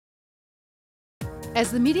As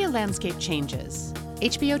the media landscape changes,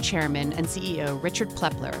 HBO chairman and CEO Richard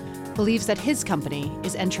Plepler believes that his company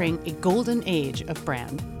is entering a golden age of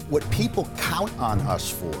brand. What people count on us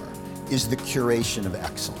for is the curation of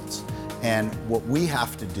excellence. And what we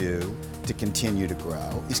have to do to continue to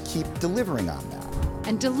grow is keep delivering on that.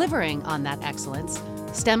 And delivering on that excellence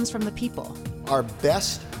stems from the people. Our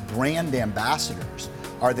best brand ambassadors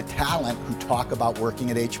are the talent who talk about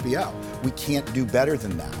working at HBO. We can't do better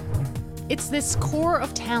than that. It's this core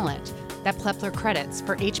of talent that Plepler credits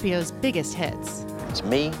for HBO's biggest hits. It's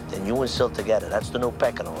me and you and Sil together. That's the new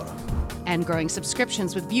pecking order. And growing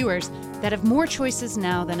subscriptions with viewers that have more choices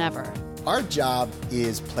now than ever. Our job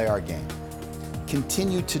is play our game.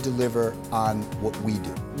 Continue to deliver on what we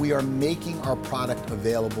do. We are making our product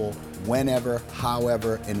available whenever,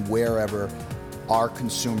 however, and wherever our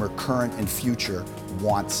consumer, current and future,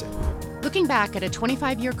 wants it. Looking back at a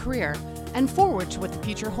 25-year career and forward to what the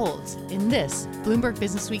future holds in this Bloomberg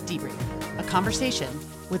Businessweek Debrief, a conversation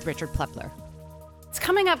with Richard Plepler. It's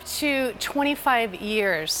coming up to 25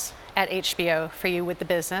 years at HBO for you with the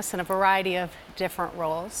business in a variety of different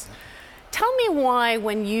roles. Tell me why,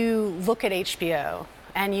 when you look at HBO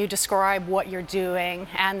and you describe what you're doing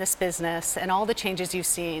and this business and all the changes you've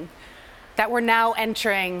seen, that we're now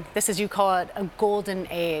entering this, as you call it, a golden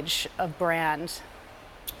age of brand.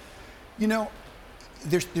 You know,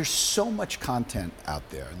 there's so much content out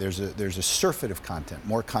there. There's a surfeit of content,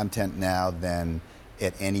 more content now than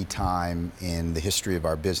at any time in the history of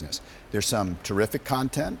our business. There's some terrific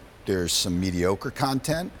content, there's some mediocre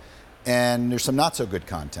content, and there's some not so good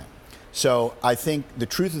content. So I think the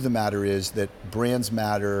truth of the matter is that brands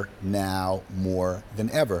matter now more than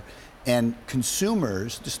ever. And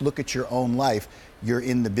consumers, just look at your own life, you're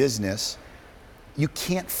in the business, you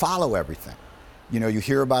can't follow everything. You know, you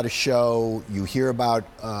hear about a show, you hear about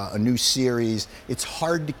a new series, it's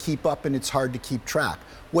hard to keep up and it's hard to keep track.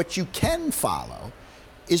 What you can follow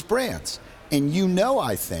is brands. And you know,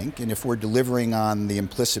 I think, and if we're delivering on the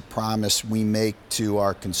implicit promise we make to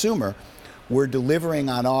our consumer, we're delivering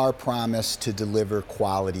on our promise to deliver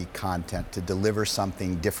quality content, to deliver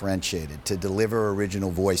something differentiated, to deliver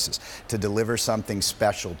original voices, to deliver something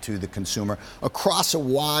special to the consumer across a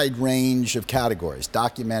wide range of categories: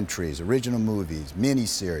 documentaries, original movies,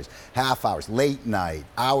 miniseries, half hours, late night,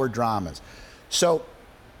 hour dramas. So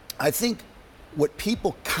I think what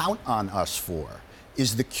people count on us for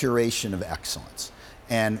is the curation of excellence.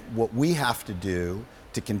 And what we have to do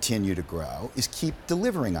to continue to grow is keep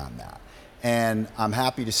delivering on that. And I'm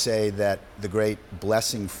happy to say that the great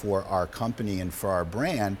blessing for our company and for our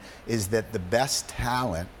brand is that the best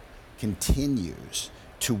talent continues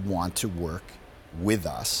to want to work with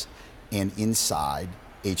us and inside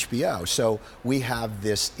HBO. So we have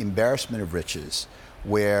this embarrassment of riches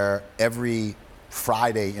where every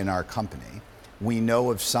Friday in our company, we know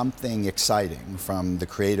of something exciting from the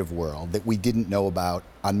creative world that we didn't know about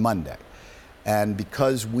on Monday. And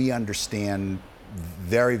because we understand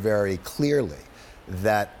very, very clearly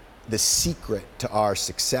that the secret to our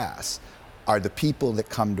success are the people that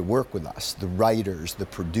come to work with us, the writers, the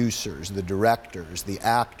producers, the directors, the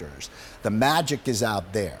actors. The magic is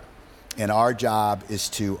out there. And our job is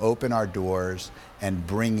to open our doors and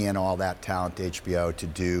bring in all that talent to HBO to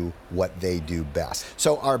do what they do best.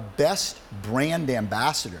 So our best brand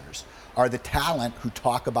ambassadors are the talent who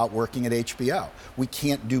talk about working at HBO. We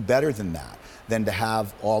can't do better than that, than to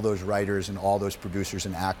have all those writers and all those producers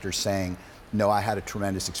and actors saying, no, I had a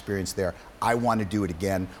tremendous experience there. I want to do it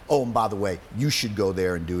again. Oh, and by the way, you should go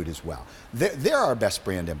there and do it as well. They're our best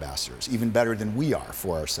brand ambassadors, even better than we are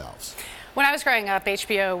for ourselves. When I was growing up,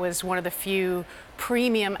 HBO was one of the few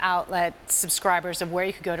premium outlet subscribers of where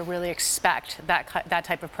you could go to really expect that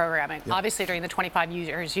type of programming. Yep. Obviously, during the 25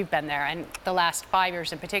 years you've been there, and the last 5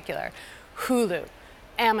 years in particular, Hulu,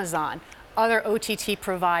 Amazon, other OTT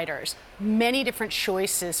providers, many different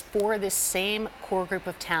choices for this same core group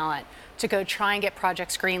of talent to go try and get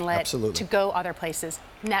projects greenlit, Absolutely. To go other places,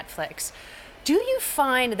 Netflix. Do you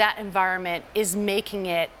find that environment is making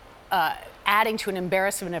it adding to an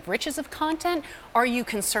embarrassment of riches of content? Are you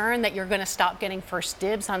concerned that you're going to stop getting first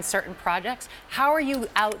dibs on certain projects? How are you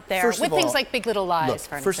out there with things like Big Little Lies, look,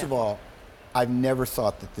 for instance? First of all, I've never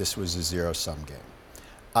thought that this was a zero-sum game.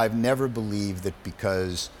 I've never believed that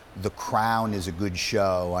because The Crown is a good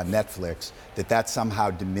show on Netflix, that somehow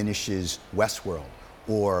diminishes Westworld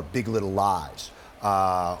or Big Little Lies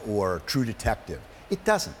or True Detective. It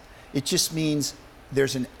doesn't. It just means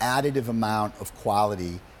there's an additive amount of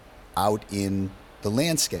quality out in the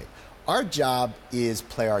landscape. Our job is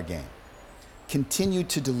play our game. Continue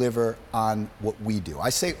to deliver on what we do. I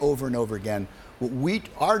say over and over again,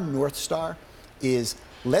 our North Star is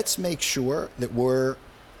let's make sure that we're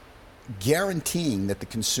guaranteeing that the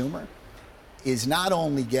consumer is not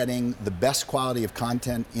only getting the best quality of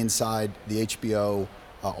content inside the HBO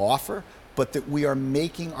offer, but that we are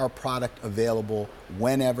making our product available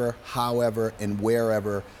whenever, however, and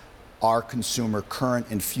wherever our consumer, current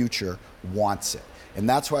and future, wants it. And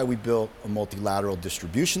that's why we built a multilateral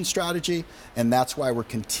distribution strategy, and that's why we're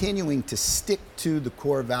continuing to stick to the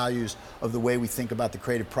core values of the way we think about the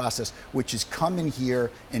creative process, which is come in here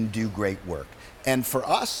and do great work. And for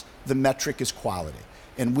us, the metric is quality.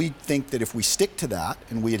 And we think that if we stick to that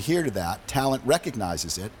and we adhere to that, talent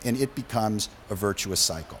recognizes it and it becomes a virtuous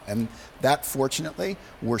cycle. And that, fortunately,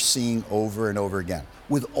 we're seeing over and over again.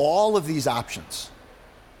 With all of these options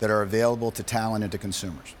that are available to talent and to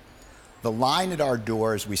consumers, the line at our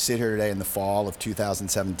door as we sit here today in the fall of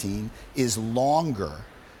 2017 is longer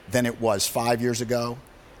than it was 5 years ago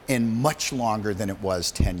and much longer than it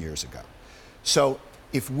was 10 years ago. So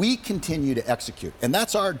if we continue to execute, and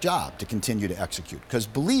that's our job to continue to execute, because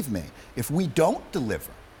believe me, if we don't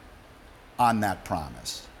deliver on that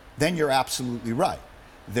promise, then you're absolutely right.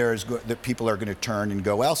 That people are going to turn and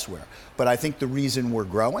go elsewhere. But I think the reason we're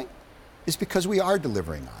growing is because we are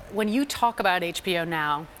delivering on it. When you talk about HBO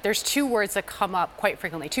now, there's two words that come up quite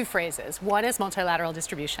frequently, two phrases. One is multilateral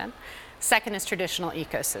distribution. Second is traditional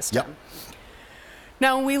ecosystem. Yep.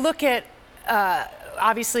 Now, when we look at,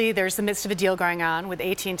 obviously, there's the midst of a deal going on with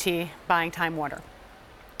AT&T buying Time Warner,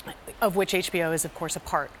 of which HBO is, of course, a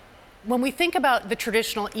part. When we think about the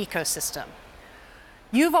traditional ecosystem,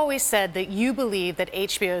 you've always said that you believe that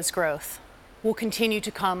HBO's growth will continue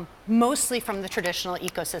to come mostly from the traditional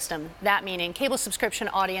ecosystem, that meaning cable subscription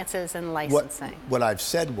audiences and licensing. What I've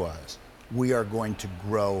said was, we are going to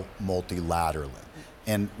grow multilaterally.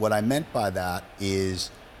 And what I meant by that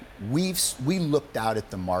is, we looked out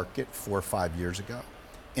at the market 4 or 5 years ago,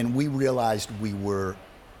 and we realized we were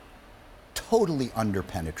totally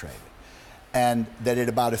underpenetrated, and that at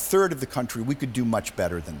about a third of the country, we could do much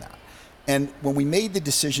better than that. And when we made the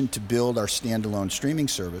decision to build our standalone streaming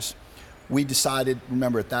service, we decided,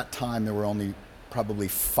 remember at that time there were only probably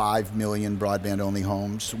 5 million broadband-only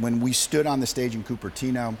homes. When we stood on the stage in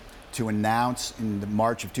Cupertino to announce in the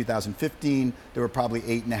March of 2015, there were probably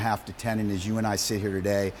 8.5 to 10, and as you and I sit here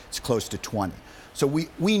today, it's close to 20. So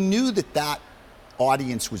we knew that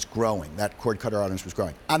audience was growing, that cord cutter audience was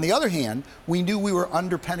growing. On the other hand, we knew we were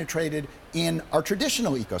underpenetrated in our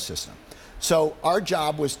traditional ecosystem. So our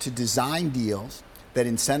job was to design deals that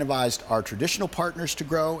incentivized our traditional partners to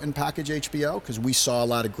grow and package HBO, because we saw a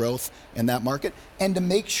lot of growth in that market, and to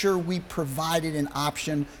make sure we provided an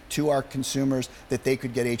option to our consumers that they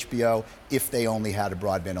could get HBO if they only had a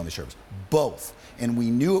broadband-only service. Both. And we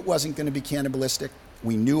knew it wasn't going to be cannibalistic,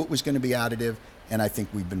 we knew it was going to be additive, and I think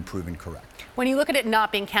we've been proven correct. When you look at it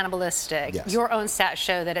not being cannibalistic, yes, your own stats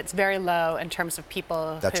show that it's very low in terms of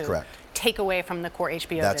people That's who correct. take away from the core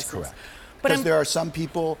HBO That's business. correct. Because there are some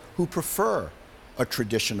people who prefer a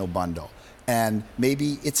traditional bundle, and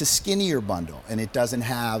maybe it's a skinnier bundle and it doesn't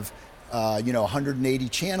have 180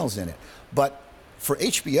 channels in it. But for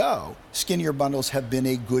HBO, skinnier bundles have been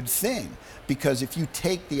a good thing, because if you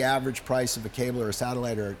take the average price of a cable or a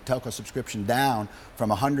satellite or a telco subscription down from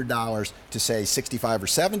 $100 to say $65 or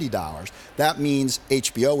 $70, that means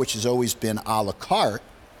HBO, which has always been a la carte,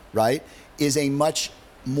 right, is a much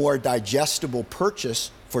more digestible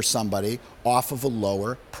purchase for somebody off of a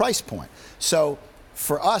lower price point. So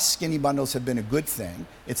for us, skinny bundles have been a good thing.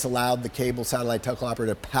 It's allowed the cable, satellite, telco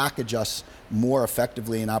operator to package us more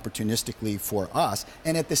effectively and opportunistically for us.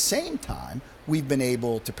 And at the same time, we've been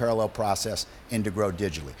able to parallel process and to grow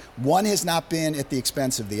digitally. One has not been at the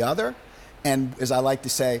expense of the other. And as I like to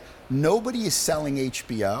say, nobody is selling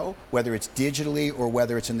HBO, whether it's digitally or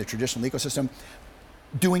whether it's in the traditional ecosystem,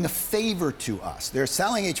 doing a favor to us. They're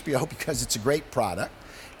selling HBO because it's a great product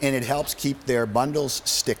and it helps keep their bundles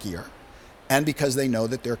stickier, and because they know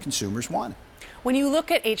that their consumers want it. When you look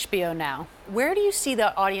at HBO now, where do you see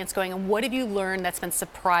the audience going, and what have you learned that's been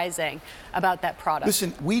surprising about that product?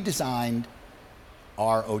 Listen, we designed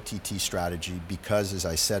our OTT strategy because, as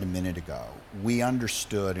I said a minute ago, we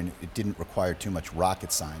understood, and it didn't require too much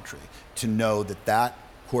rocket science to know that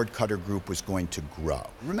cord cutter group was going to grow.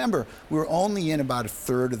 Remember, we were only in about a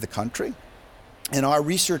third of the country, and our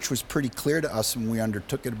research was pretty clear to us when we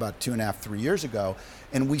undertook it about 2.5, 3 years ago,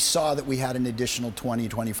 and we saw that we had an additional 20,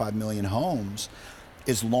 25 million homes.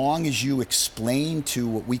 As long as you explain to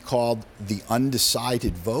what we called the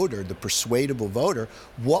undecided voter, the persuadable voter,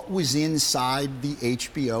 what was inside the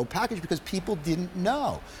HBO package, because people didn't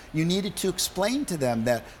know. You needed to explain to them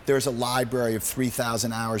that there's a library of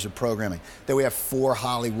 3,000 hours of programming, that we have 4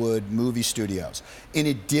 Hollywood movie studios, in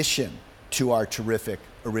addition to our terrific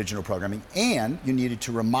original programming, and you needed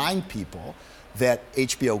to remind people that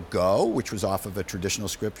HBO Go, which was off of a traditional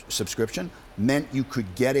subscription, meant you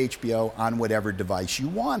could get HBO on whatever device you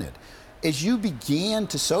wanted. As you began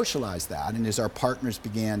to socialize that, and as our partners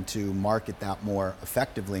began to market that more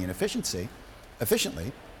effectively and efficiently,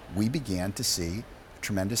 we began to see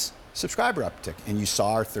tremendous subscriber uptick. And you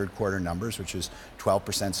saw our third quarter numbers, which is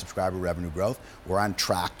 12% subscriber revenue growth. We're on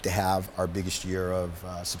track to have our biggest year of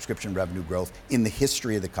subscription revenue growth in the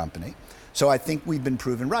history of the company. So I think we've been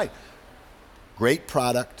proven right. Great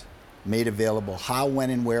product, made available how, when,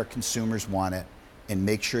 and where consumers want it, and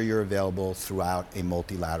make sure you're available throughout a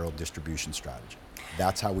multilateral distribution strategy.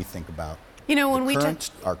 That's how we think about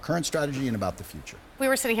our current strategy and about the future. We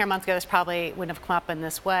were sitting here a month ago, this probably wouldn't have come up in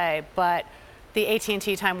this way, but the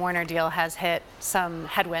AT&T Time Warner deal has hit some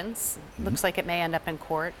headwinds. Looks like it may end up in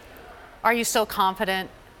court. Are you still confident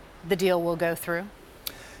the deal will go through?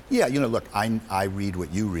 Yeah, look, I read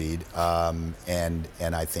what you read, and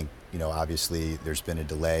I think, obviously there's been a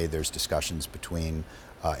delay. There's discussions between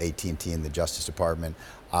AT&T and the Justice Department.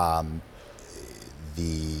 The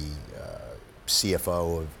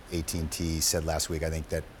CFO of AT&T said last week, I think,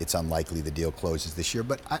 that it's unlikely the deal closes this year,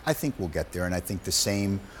 but I think we'll get there. And I think the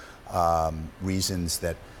same reasons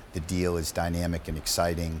that the deal is dynamic and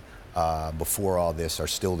exciting before all this are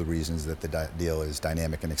still the reasons that the deal is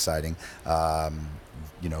dynamic and exciting.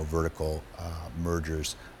 Vertical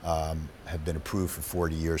mergers have been approved for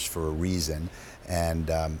 40 years for a reason. And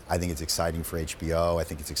I think it's exciting for HBO. I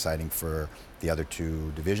think it's exciting for the other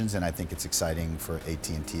two divisions. And I think it's exciting for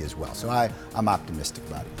AT&T as well. So I'm optimistic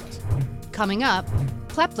about it, yes. Coming up,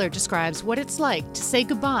 Plepler describes what it's like to say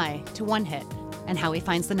goodbye to one hit and how he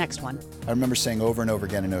finds the next one. I remember saying over and over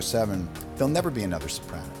again in 2007, there'll never be another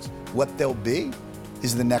Sopranos. What there'll be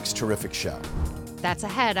is the next terrific show. That's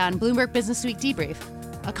ahead on Bloomberg Businessweek Debrief,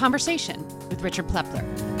 a conversation with Richard Plepler.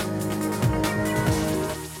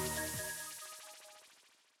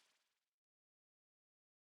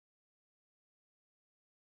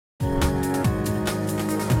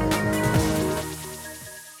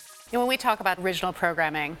 When we talk about original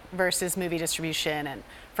programming versus movie distribution and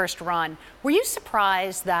first run, were you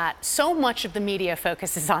surprised that so much of the media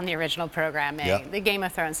focuses on the original programming, the Game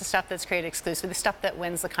of Thrones, the stuff that's created exclusively, the stuff that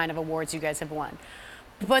wins the kind of awards you guys have won?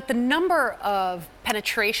 But the number of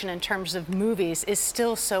penetration in terms of movies is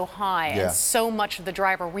still so high and so much of the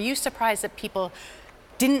driver. Were you surprised that people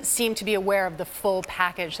didn't seem to be aware of the full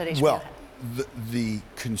package that HBO had? The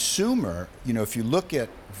consumer, if you look at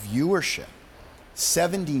viewership,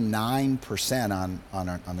 79%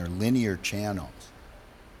 on their linear channels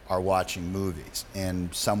are watching movies,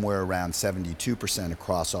 and somewhere around 72%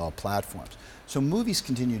 across all platforms. So movies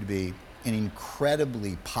continue to be an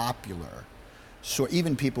incredibly popular. So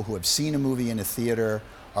even people who have seen a movie in a theater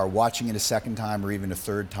are watching it a second time or even a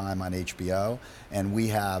third time on HBO. And we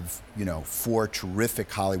have, 4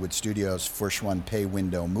 terrific Hollywood studios, first one pay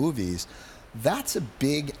window movies. That's a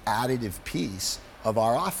big additive piece of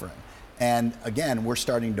our offering. And again, we're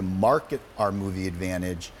starting to market our movie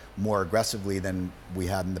advantage more aggressively than we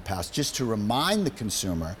had in the past, just to remind the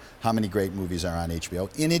consumer how many great movies are on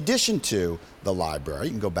HBO. In addition to the library,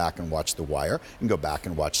 you can go back and watch The Wire, you can go back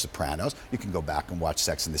and watch Sopranos, you can go back and watch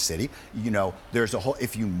Sex and the City. There's a whole,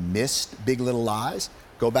 if you missed Big Little Lies,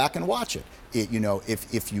 go back and watch it.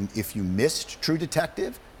 If you missed True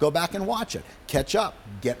Detective, go back and watch it. Catch up,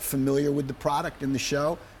 get familiar with the product and the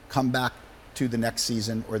show, come back to the next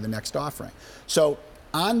season or the next offering. So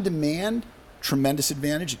on demand, tremendous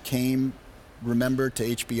advantage. It came, remember, to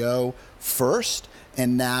HBO first,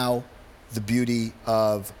 and now the beauty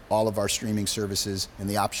of all of our streaming services and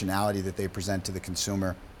the optionality that they present to the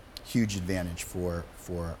consumer, huge advantage for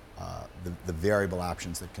the variable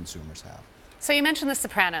options that consumers have. So you mentioned The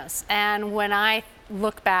Sopranos, and when I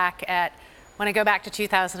go back to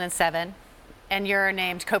 2007, and you're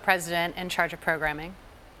named co-president in charge of programming,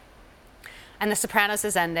 and The Sopranos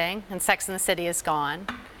is ending, and Sex and the City is gone.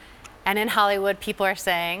 And in Hollywood, people are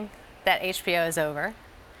saying that HBO is over.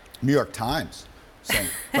 New York Times saying,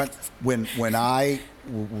 but when I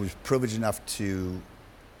was privileged enough to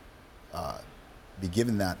be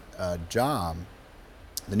given that job,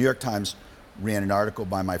 the New York Times ran an article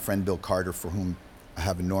by my friend Bill Carter, for whom I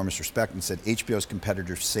have enormous respect, and said HBO's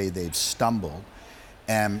competitors say they've stumbled.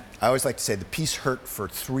 And I always like to say the piece hurt for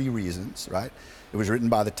 3 reasons, right? It was written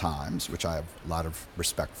by the Times, which I have a lot of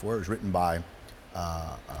respect for. It was written by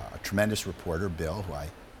a tremendous reporter, Bill, who I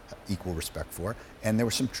have equal respect for, and there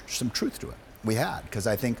was some truth to it. We had, because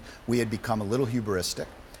I think we had become a little hubristic.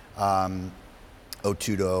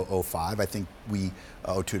 02 to 05, I think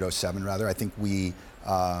 02 to 07 rather. I think we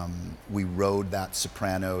rode that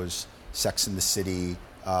Sopranos, Sex and the City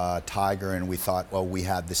tiger, and we thought, well, we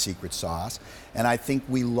had the secret sauce. And I think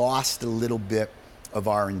we lost a little bit of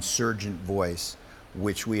our insurgent voice,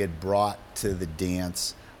 which we had brought to the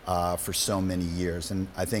dance for so many years. And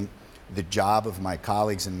I think the job of my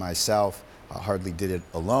colleagues and myself, hardly did it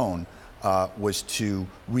alone, was to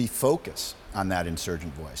refocus on that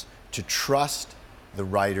insurgent voice, to trust the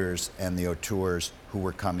writers and the auteurs who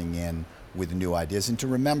were coming in with new ideas. And to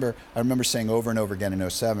remember, I remember saying over and over again in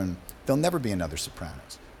 '07, there'll never be another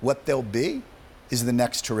Sopranos. What there'll be is the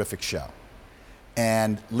next terrific show.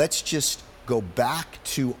 And let's just go back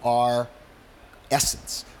to our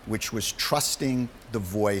essence, which was trusting the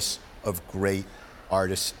voice of great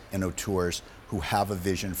artists and auteurs who have a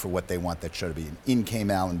vision for what they want that show to be. In came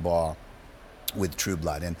Alan Ball with True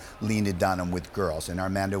Blood, and Lena Dunham with Girls, and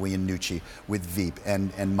Armando Iannucci with Veep,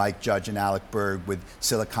 and Mike Judge and Alec Berg with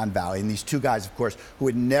Silicon Valley, and these two guys, of course, who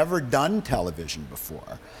had never done television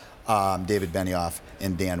before, David Benioff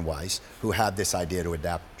and Dan Weiss, who had this idea to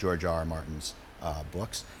adapt George R.R. Martin's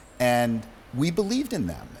books. And we believed in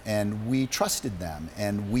them, and we trusted them,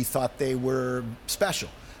 and we thought they were special.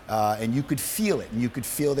 And you could feel it, and you could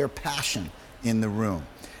feel their passion in the room.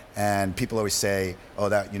 And people always say, oh,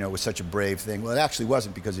 that, was such a brave thing. Well, it actually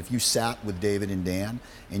wasn't, because if you sat with David and Dan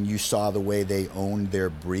and you saw the way they owned their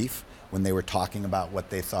brief when they were talking about what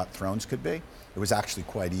they thought Thrones could be, it was actually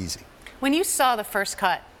quite easy. When you saw the first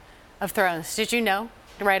cut of Thrones, did you know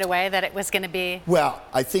right away that it was going to be? Well,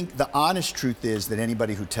 I think the honest truth is that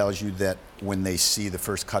anybody who tells you that when they see the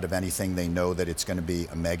first cut of anything, they know that it's going to be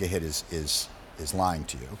a mega hit is lying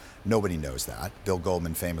to you. Nobody knows that. Bill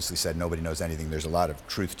Goldman famously said nobody knows anything. There's a lot of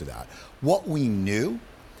truth to that. What we knew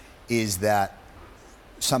is that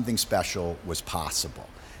something special was possible,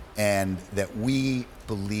 and that we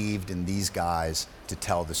believed in these guys to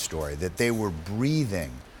tell the story, that they were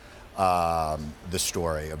breathing the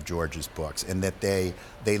story of George's books, and that they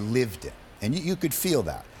lived it. And you could feel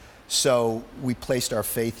that. So we placed our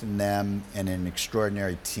faith in them and an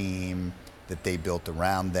extraordinary team that they built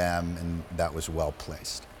around them, and that was well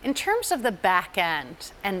placed. In terms of the back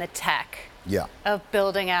end and the tech of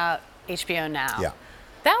building out HBO Now,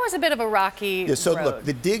 that was a bit of a rocky so road. Look,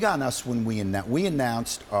 the dig on us when we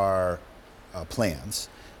announced our plans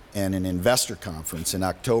in an investor conference in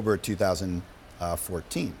October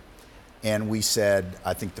 2014. And we said,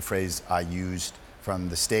 I think the phrase I used from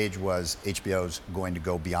the stage was, HBO's going to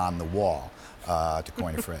go beyond the wall, to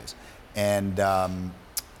coin a phrase. And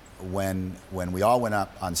when we all went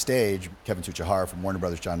up on stage, Kevin Tsuchihara from Warner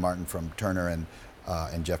Brothers, John Martin from Turner,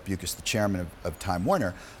 and Jeff Bewkes, the chairman of Time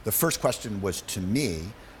Warner, the first question was to me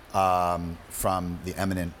from the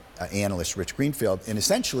eminent analyst Rich Greenfield, and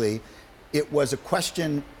essentially it was a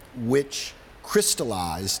question which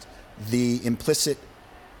crystallized the implicit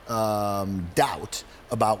doubt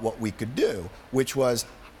about what we could do, which was,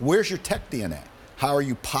 where's your tech DNA? How are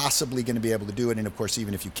you possibly going to be able to do it? And of course,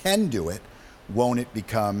 even if you can do it, won't it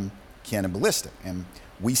become cannibalistic? And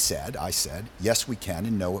I said, yes, we can,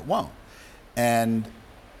 and no, it won't. And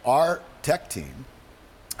our tech team,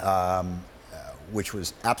 which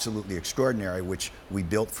was absolutely extraordinary, which we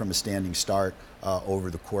built from a standing start over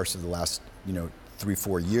the course of the last,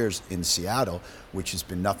 3-4 years in Seattle, which has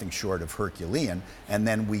been nothing short of Herculean. And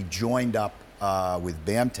then we joined up with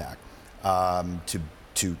BAMTech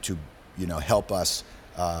to help us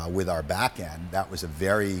with our back end. That was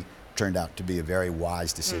turned out to be a very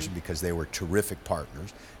wise decision, because they were terrific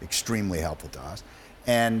partners, extremely helpful to us.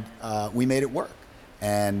 And we made it work.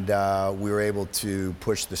 And we were able to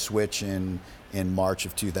push the switch in March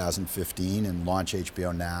of 2015 and launch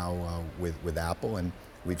HBO Now with Apple. And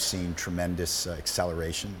we've seen tremendous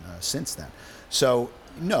acceleration since then. So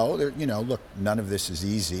no, look, none of this is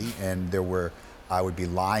easy. And I would be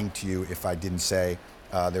lying to you if I didn't say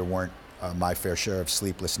there weren't my fair share of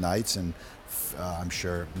sleepless nights, and I'm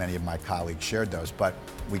sure many of my colleagues shared those, but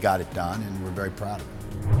we got it done, and we're very proud of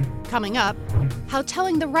it. Coming up, how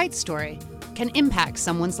telling the right story can impact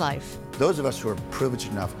someone's life. Those of us who are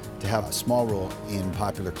privileged enough to have a small role in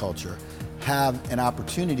popular culture have an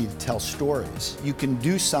opportunity to tell stories. You can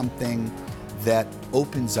do something that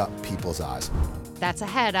opens up people's eyes. That's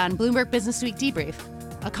ahead on Bloomberg Businessweek Debrief,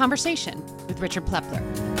 a conversation with Richard Plepler.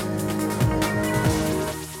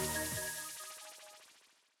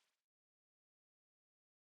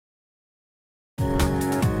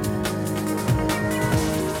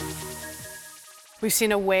 We've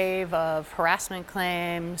seen a wave of harassment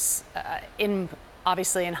claims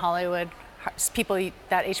obviously in Hollywood, people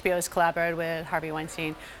that HBO has collaborated with, Harvey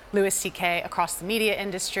Weinstein, Louis C.K., across the media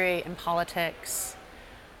industry and politics.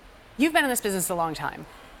 You've been in this business a long time.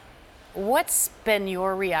 What's been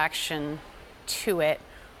your reaction to it?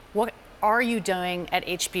 What are you doing at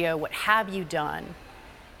HBO? What have you done?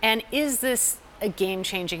 And is this a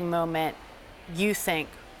game-changing moment, you think,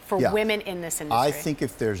 for women in this industry? I think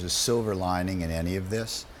if there's a silver lining in any of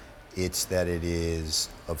this, it's that it is,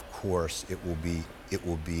 of course, it will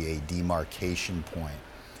be a demarcation point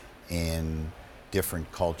in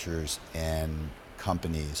different cultures and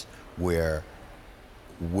companies where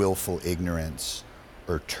willful ignorance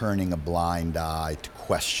or turning a blind eye to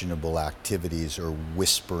questionable activities or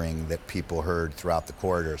whispering that people heard throughout the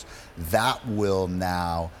corridors, that will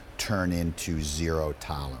now turn into zero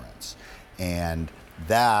tolerance. And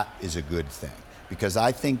that is a good thing, because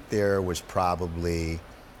I think there was probably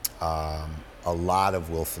a lot of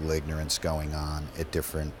willful ignorance going on in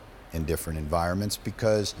different environments,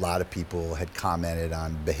 because a lot of people had commented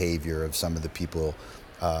on behavior of some of the people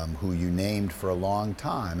who you named for a long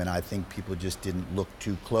time, and I think people just didn't look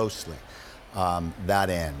too closely. That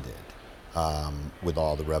ended with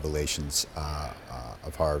all the revelations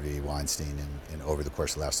of Harvey Weinstein and over the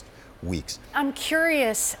course of the last weeks. I'm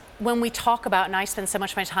curious, when we talk about, and I spend so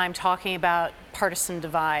much of my time talking about partisan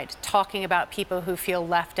divide, talking about people who feel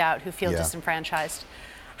left out, who feel disenfranchised,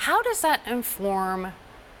 how does that inform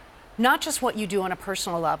not just what you do on a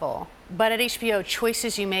personal level, but at HBO,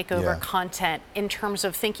 choices you make over content in terms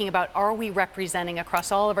of thinking about, are we representing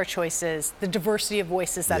across all of our choices the diversity of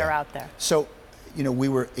voices that are out there? So,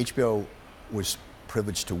 HBO was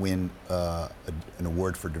privileged to win an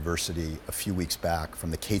award for diversity a few weeks back from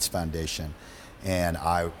the Cates Foundation, and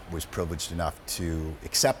I was privileged enough to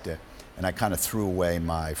accept it, and I kind of threw away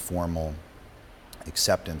my formal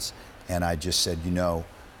acceptance, and I just said,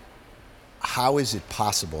 how is it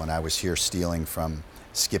possible, and I was here stealing from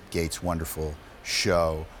Skip Gates' wonderful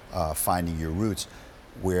show, Finding Your Roots,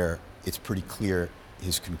 where it's pretty clear,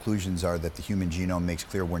 his conclusions are that the human genome makes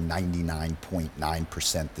clear we're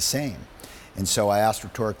 99.9% the same. And so I asked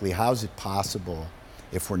rhetorically, how is it possible,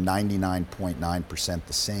 if we're 99.9%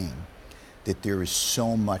 the same, that there is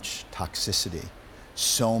so much toxicity,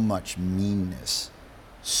 so much meanness,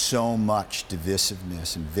 so much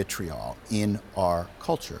divisiveness and vitriol in our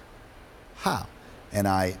culture? How? And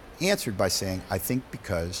I answered by saying, I think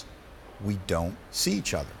because we don't see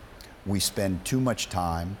each other. We spend too much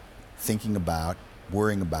time thinking about,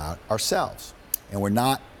 worrying about ourselves. And we're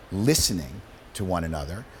not listening to one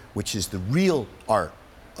another, which is the real art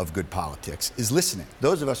of good politics, is listening.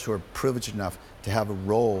 Those of us who are privileged enough to have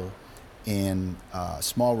a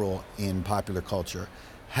small role in popular culture,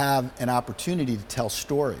 have an opportunity to tell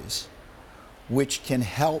stories which can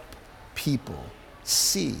help people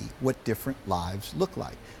see what different lives look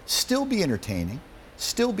like. Still be entertaining,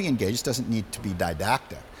 still be engaged, doesn't need to be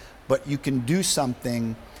didactic, but you can do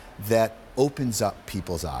something that opens up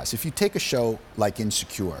people's eyes. If you take a show like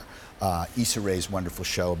Insecure, Issa Rae's wonderful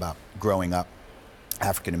show about growing up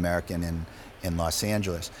African American in Los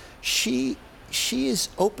Angeles, she is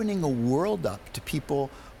opening a world up to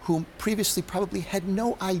people who previously probably had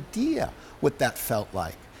no idea what that felt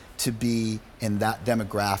like to be in that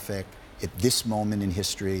demographic at this moment in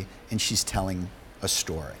history, and she's telling a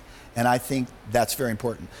story. And I think that's very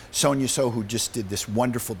important. Sonia So, who just did this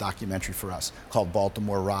wonderful documentary for us called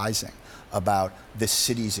Baltimore Rising, about the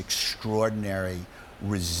city's extraordinary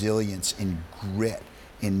resilience and grit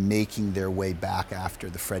in making their way back after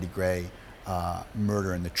the Freddie Gray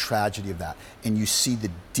murder and the tragedy of that. And you see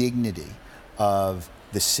the dignity of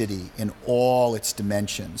the city in all its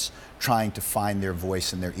dimensions, trying to find their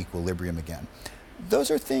voice and their equilibrium again.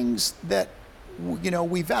 Those are things that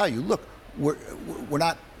we value. Look, we're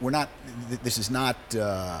not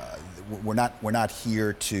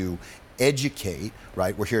here to educate,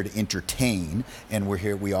 right? We're here to entertain, and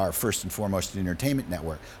we are first and foremost an entertainment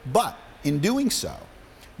network. But in doing so,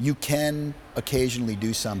 you can occasionally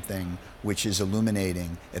do something which is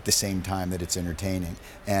illuminating at the same time that it's entertaining.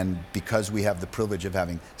 And because we have the privilege of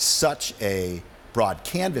having such a broad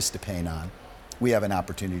canvas to paint on, we have an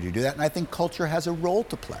opportunity to do that. And I think culture has a role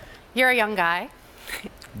to play. You're a young guy.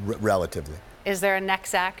 Relatively. Is there a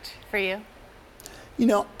next act for you?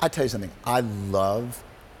 I tell you something. I love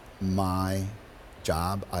my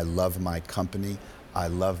job. I love my company. I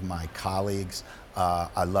love my colleagues.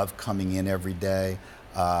 I love coming in every day.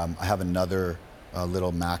 I have another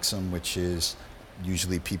little maxim, which is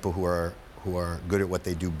usually people who are good at what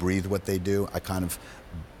they do breathe what they do. I kind of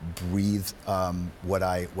breathe what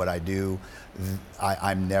I do.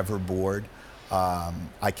 I'm never bored.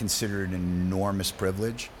 I consider it an enormous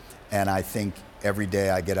privilege, and I think every day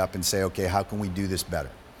I get up and say, okay, how can we do this better?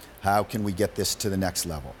 How can we get this to the next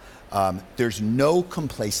level? There's no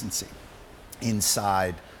complacency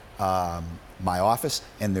inside my office,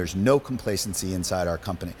 and there's no complacency inside our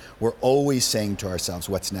company. We're always saying to ourselves,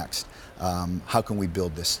 what's next? How can we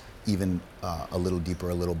build this even a little deeper,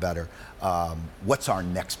 a little better? What's our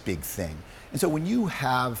next big thing? And so when you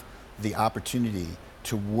have the opportunity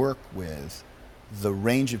to work with the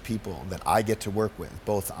range of people that I get to work with,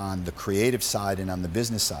 both on the creative side and on the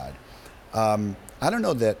business side, I don't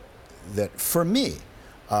know that for me,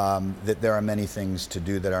 that there are many things to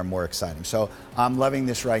do that are more exciting. So I'm loving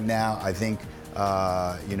this right now. I think,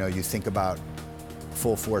 you think about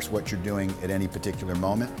full force what you're doing at any particular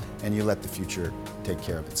moment, and you let the future take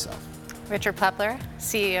care of itself. Richard Plepler,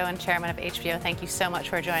 CEO and Chairman of HBO, thank you so much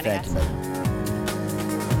for joining us. Thank you, Megan.